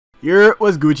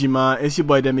What's Gucci, man? It's your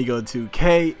boy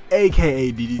Demigo2K,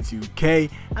 aka DD2K,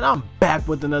 and I'm back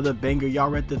with another banger. Y'all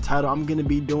read the title. I'm gonna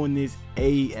be doing this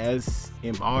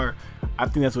ASMR. I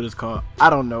think that's what it's called.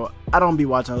 I don't know. I don't be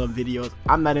watching other videos.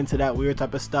 I'm not into that weird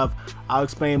type of stuff. I'll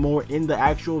explain more in the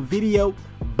actual video,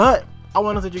 but I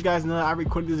want to let you guys know that I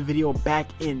recorded this video back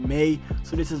in May,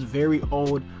 so this is very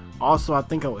old. Also, I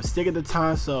think I was sick at the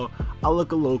time, so I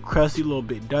look a little crusty, a little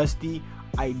bit dusty.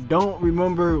 I don't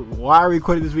remember why I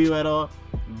recorded this video at all,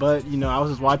 but you know, I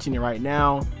was just watching it right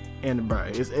now, and bro,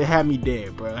 it had me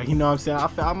dead, bro. Like, you know what I'm saying?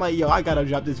 I'm like, yo, I gotta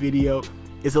drop this video.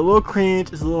 It's a little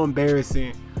cringe, it's a little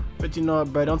embarrassing, but you know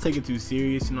what, bro, don't take it too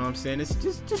serious. You know what I'm saying? It's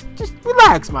just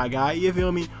relax, my guy. You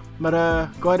feel me? But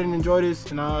go ahead and enjoy this,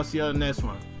 and I'll see you on the next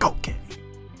one. Go get it.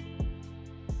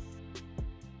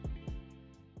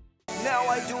 Now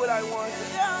I do what I want.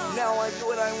 Now I do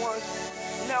what I want.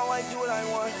 Now I do what I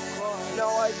want. Now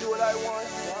I do what I want.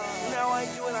 Now I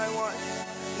do what I want.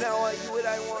 Now I do what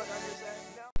I want.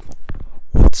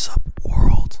 What's up,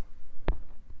 world?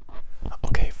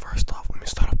 Okay, first off, let me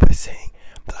start off by saying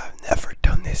that I've never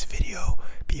done this video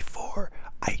before.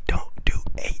 I don't do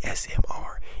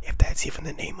ASMR. If that's even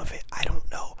the name of it, I don't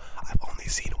know. I've only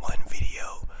seen one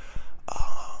video,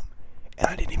 and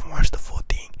I didn't even watch the full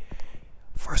thing.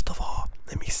 First of all,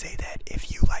 let me say that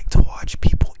if you like to watch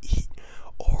people eat,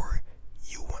 or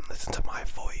you want to listen to my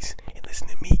voice and listen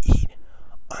to me eat,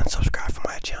 unsubscribe from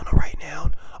my channel right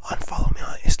now, unfollow me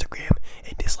on Instagram,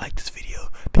 and dislike this video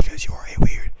because you are a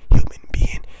weird human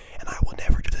being, and I will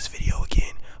never do this video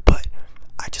again. But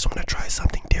I just want to try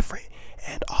something different,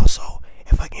 and also,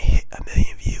 if I can hit 1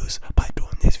 million views by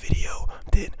doing this video,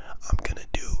 then I'm gonna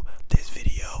do this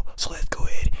video. So let's go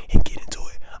ahead and get into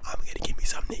it. I'm gonna give me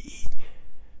something to eat.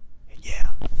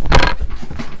 Yeah.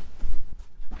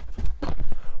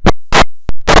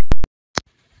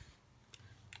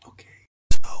 Okay,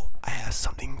 so I have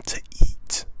something to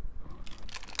eat.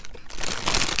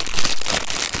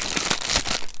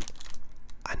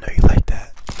 I know you like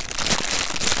that.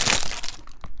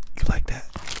 You like that?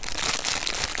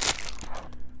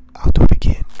 I'll do it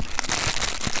again.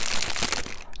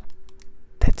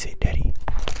 That's it, Daddy.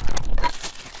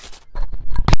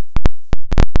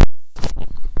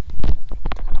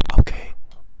 Okay,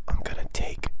 I'm gonna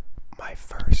take my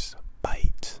first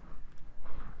bite.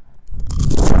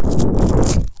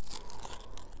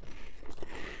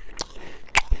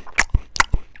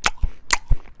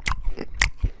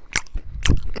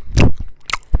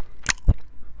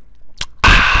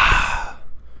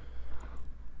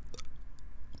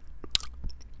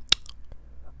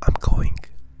 I'm going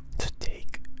to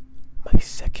take my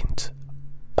second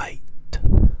bite.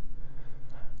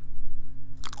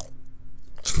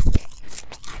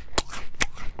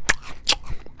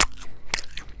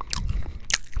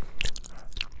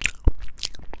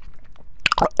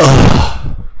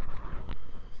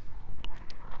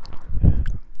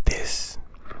 This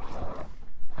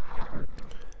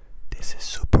is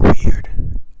super weird.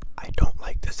 I don't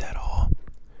like this at all.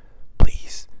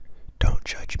 Please don't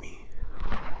judge me.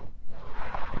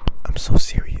 I'm so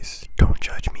serious. Don't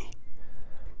judge me.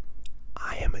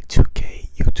 I am a 2K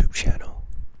YouTube channel.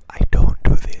 I don't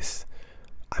do this.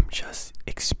 I'm just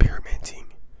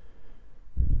experimenting.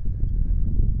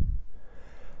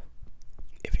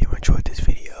 If you enjoyed this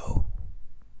video,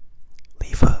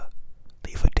 leave a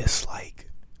dislike,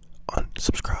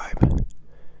 unsubscribe,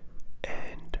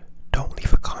 and don't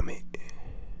leave a comment.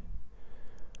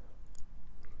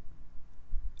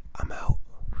 I'm out.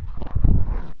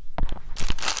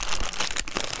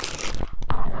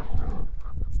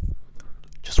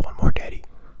 Just one more, Daddy.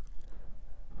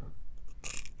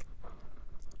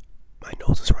 My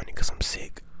nose is running because I'm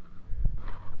sick.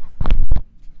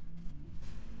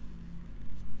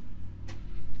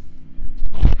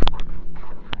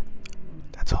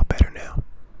 That's all better now.